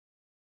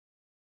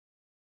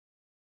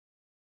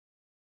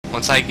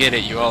Once I get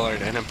it, you all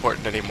aren't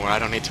unimportant anymore. I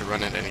don't need to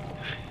run it anymore.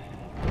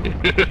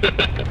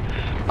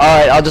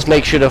 Alright, I'll just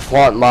make sure to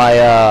flaunt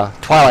my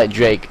Twilight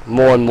Drake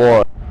more and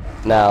more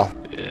now.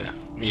 Yeah,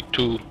 me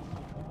too.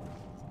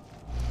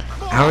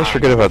 I always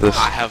forget about this.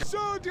 I have. So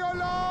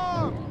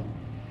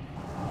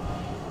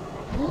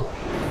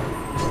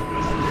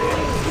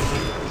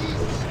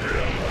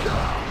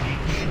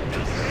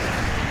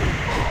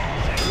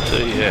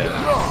yeah,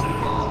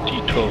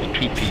 D12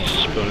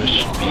 two-piece bonus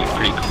should be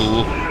pretty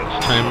cool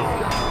this time.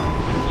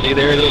 See,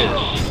 there it is.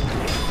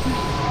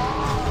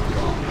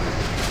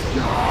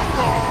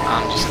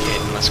 I'm just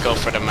kidding. Let's go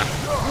for the map.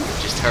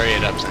 Just hurry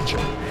it up,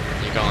 Central.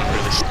 You're going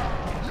really slow.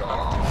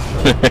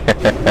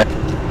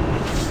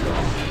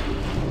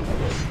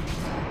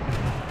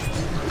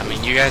 I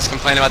mean, you guys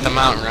complain about the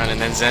mountain run, and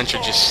then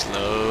Zentra just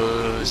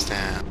slows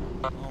down.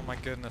 Oh my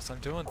goodness, I'm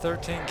doing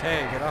 13k,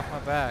 get off my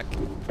back.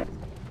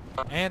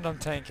 And I'm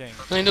tanking.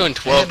 You're only doing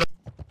 12.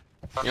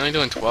 You're only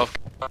doing 12.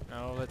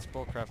 No, that's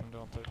bullcrap, I'm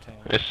doing 13.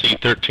 I see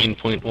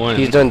 13.1.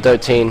 He's doing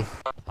 13.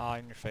 Ah,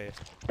 in your face.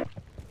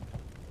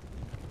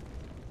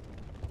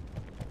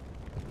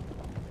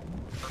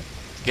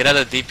 Get out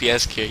of the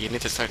DPS queue. You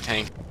need to start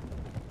tanking.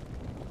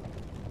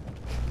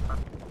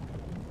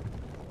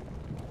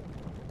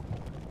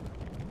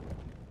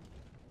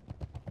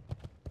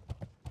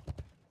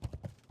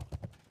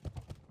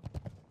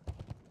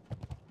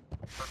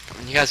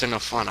 You guys are no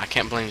fun. I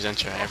can't blame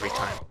Zentra every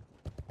time.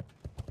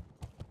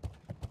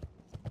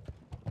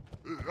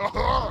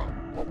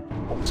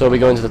 So are we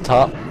going to the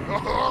top?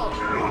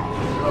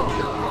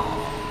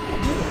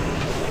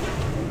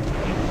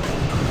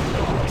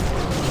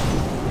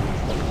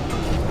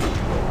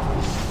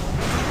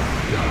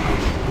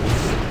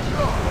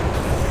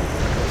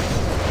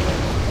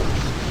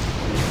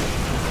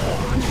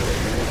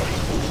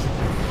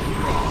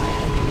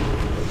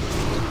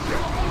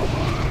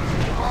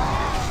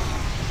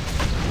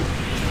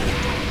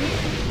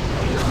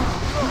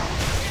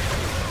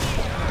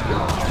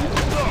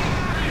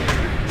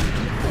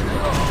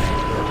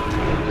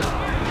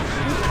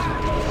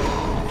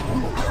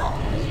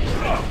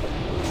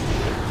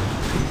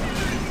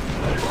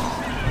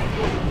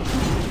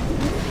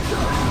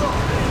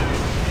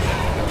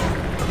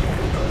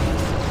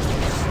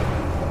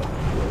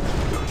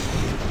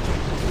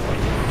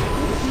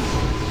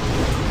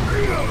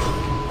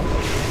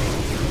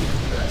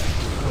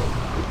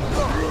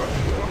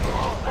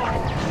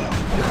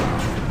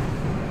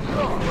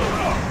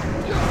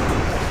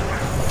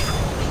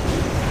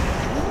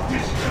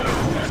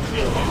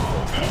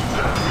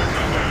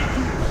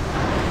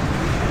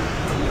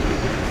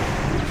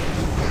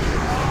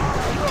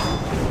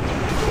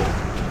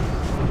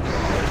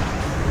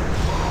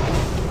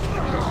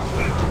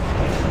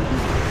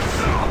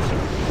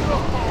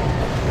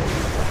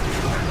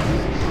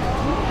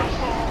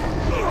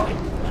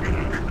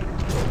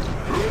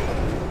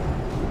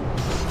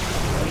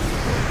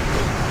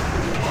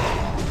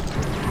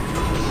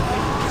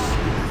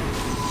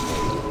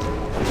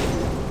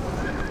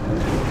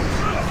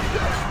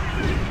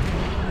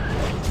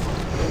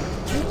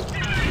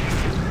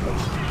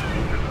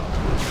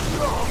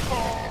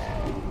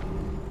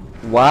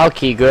 Wow,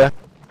 Kiga.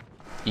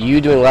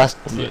 You doing less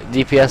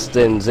DPS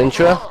than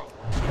Zentra?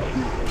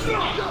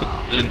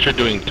 Zentra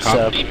doing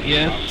top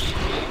DPS?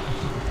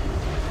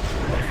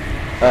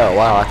 Oh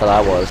wow, I thought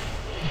I was.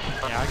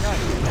 Yeah, I got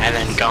it. And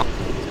then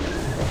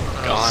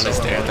Gone is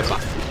there at the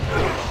bottom.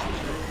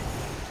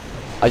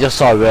 I just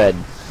saw red,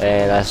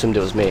 and I assumed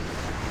it was me.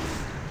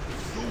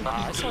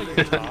 I saw you at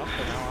the top,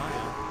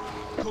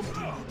 but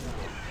now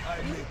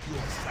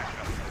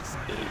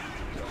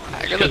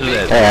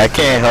Hey, I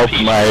can't help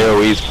my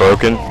AoE's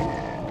broken.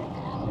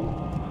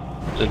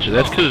 Zentra,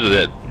 that's because of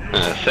that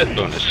set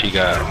bonus he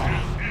got. I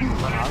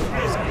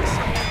was gonna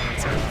say,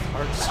 it's a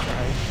hard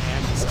strike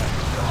and a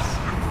sacrifice.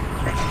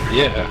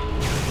 Yeah.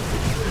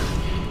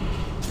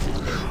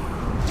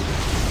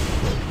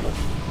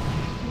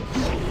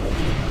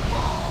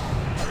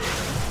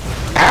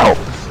 Ow!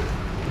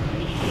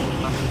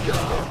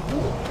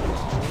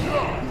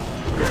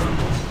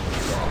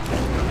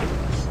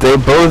 They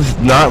both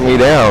knocked me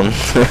down.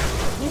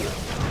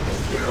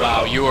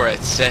 Wow, you were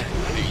at 6.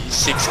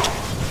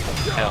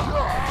 Hell.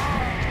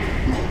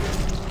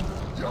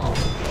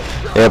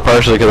 Yeah,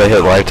 partially because I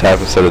hit life tap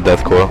instead of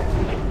death coil.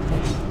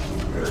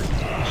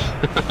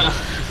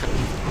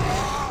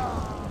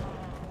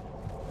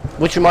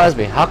 Which reminds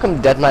me, how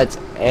come Death Knights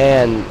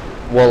and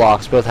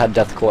Warlocks both had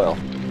death coil?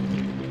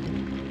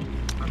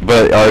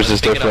 But ours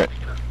is different.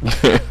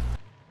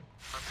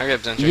 Hurry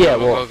up, Zentra. Yeah,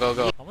 go, well, go, go,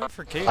 go. I'm waiting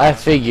for Kate. I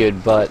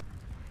figured, but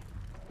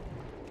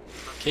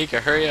Kika,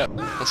 hurry up.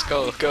 Let's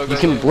go, go, go. you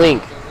can go.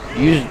 blink.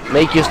 Use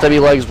make your stubby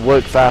legs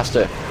work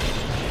faster.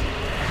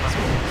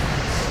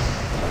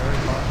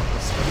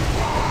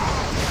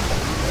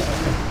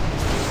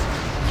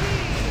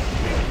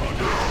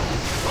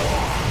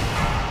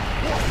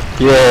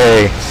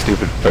 Yay,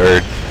 stupid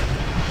bird.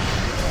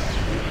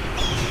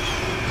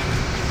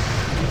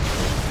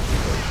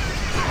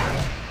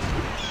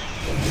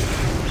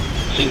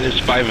 See, there's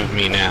 5 of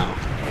me now.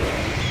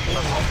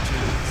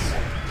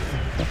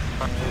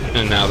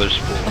 And now there's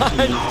 4.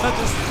 I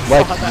just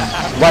Like, saw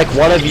that. like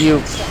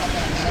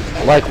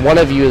one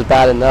of you is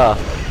bad enough.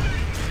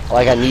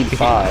 Like I need 5.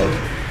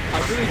 I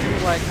really do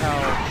like how,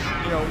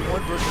 you know,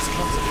 one bird just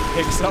comes and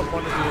picks up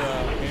one of the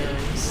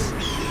berries.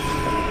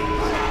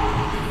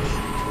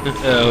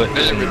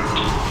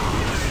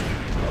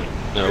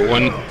 No,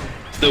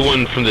 the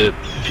one from the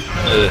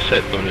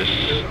set bonus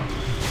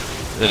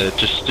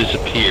just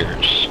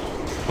disappears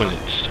when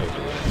it's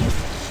over.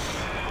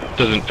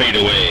 Doesn't fade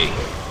away.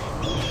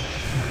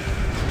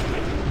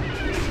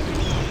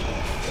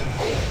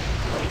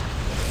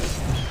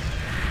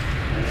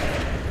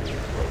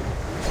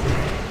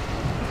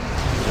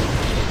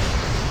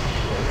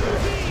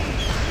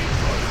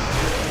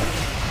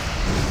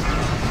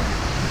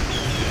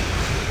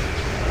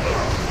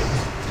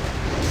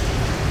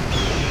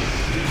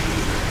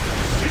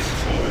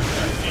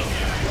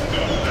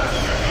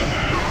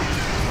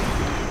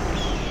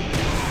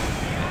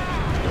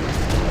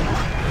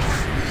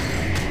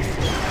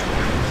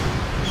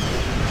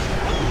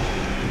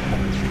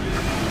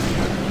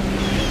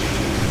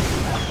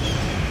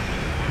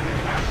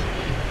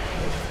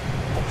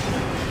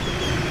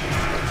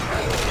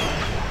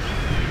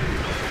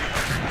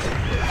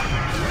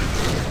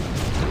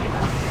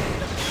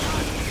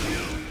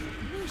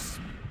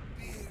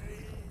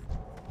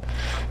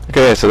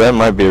 Okay, so that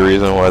might be a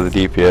reason why the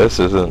DPS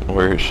isn't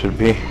where it should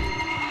be.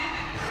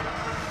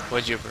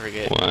 What'd you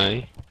forget?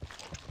 Why?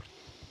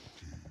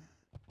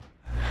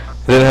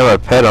 I didn't have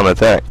a pet on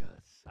attack.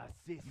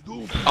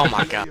 Oh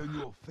my god.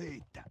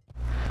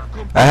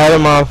 I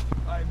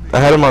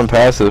had him on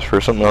passive for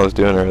something I was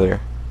doing earlier.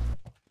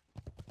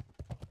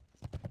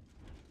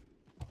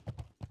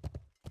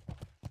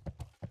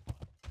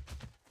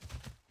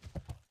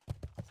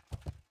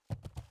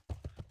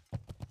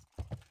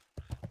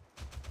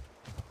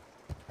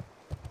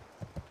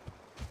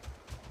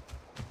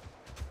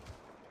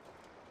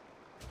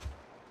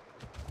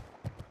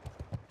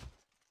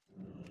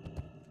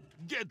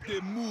 Get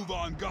the move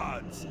on,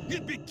 gods.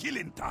 It be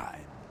killing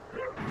time.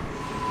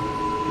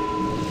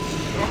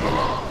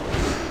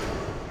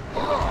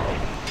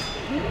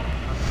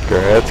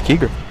 Congrats,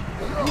 Keeger.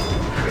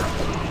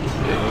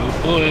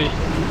 Oh boy.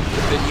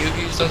 Did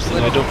you use those I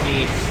little don't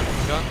need.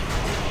 gun?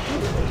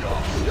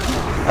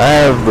 I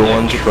have the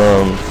ones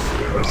from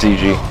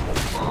ZG.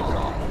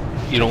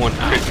 You don't want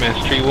crit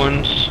mastery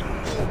ones?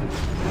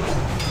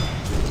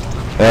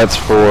 That's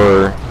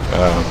for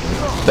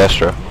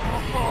Destra.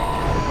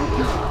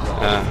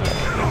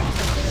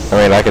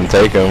 I mean, I can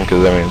take them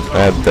because I mean I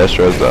have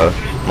Destra as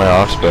my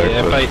off spec.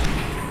 Yeah, but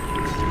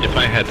if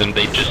I had them,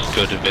 they'd just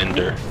go to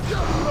vendor.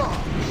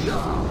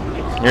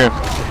 yeah,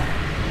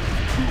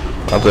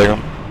 I'll take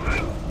them.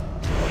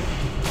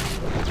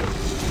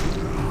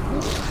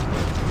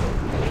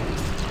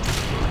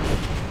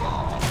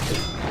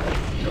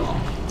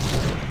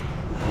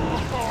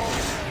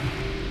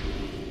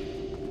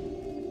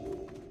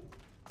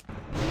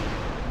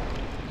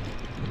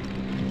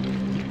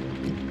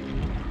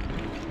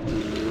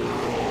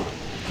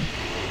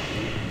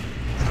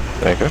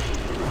 Thank you.